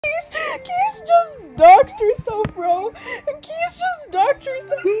Kiich just doxed herself, bro. Kiich just doxed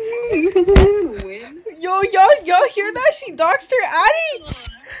herself. You didn't even win. Yo, y'all hear that? She doxed her Addy.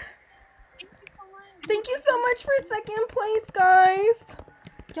 Thank you so much for second place, guys.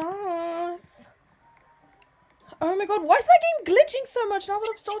 Yes. Oh my god, why is my game glitching so much now that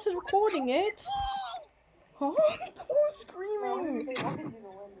I've started recording it? Huh? Who's screaming?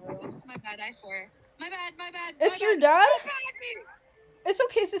 Oops, my bad, I swear. My bad. It's your dad? It's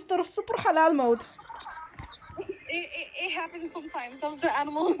okay, sister. Super halal mode. It happens sometimes. That was the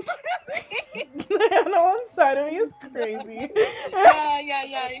animal inside of me. The animal inside of me is crazy.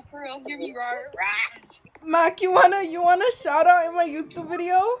 Yeah. For real, hear me roar. Mac, you wanna shout out in my YouTube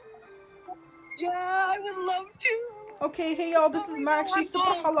video? Yeah, I would love to. Okay, hey y'all, this is Mac. She's super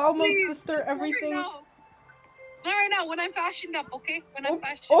halal mode, sister, everything. Not right now, when I'm fashioned up, okay? When I'm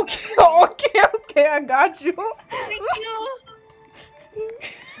fashioned up. Okay, I got you. Thank you.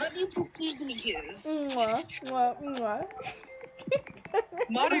 Love you, Bootycheek. Mwah.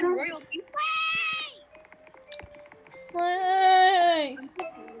 Modern royalty. Slay.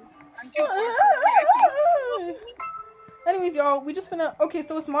 Anyways, y'all, we just finna. Okay,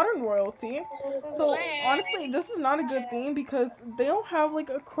 so it's modern royalty. So honestly, this is not a good thing because they don't have like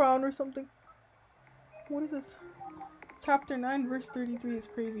a crown or something. What is this? Chapter 9, verse 33 is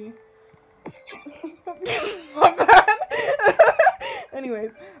crazy. My bad.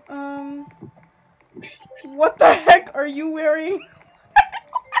 Anyways, what the heck are you wearing?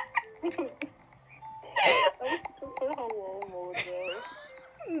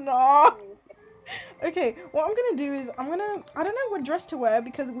 No. Okay, what I'm gonna do is I don't know what dress to wear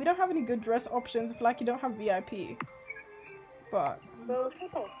because we don't have any good dress options if like you don't have VIP. But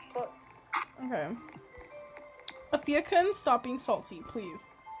okay. Afia, stop being salty, please.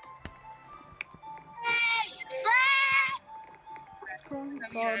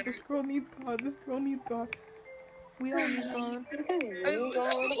 This girl needs God. We all need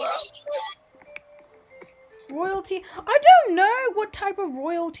God. Royalty? I don't know what type of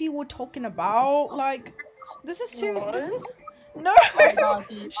royalty we're talking about. Like, this is no.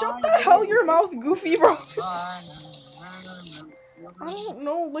 Shut the hell your mouth, goofy bro. I don't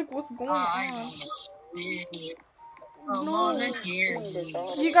know like what's going on. No.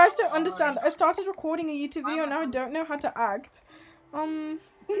 You guys don't understand. I started recording a YouTube video and now I don't know how to act. We're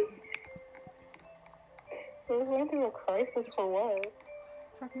going through a crisis for what?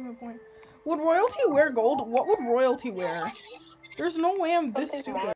 Exactly my point. Would royalty wear gold? What would royalty wear? There's no way I'm this stupid.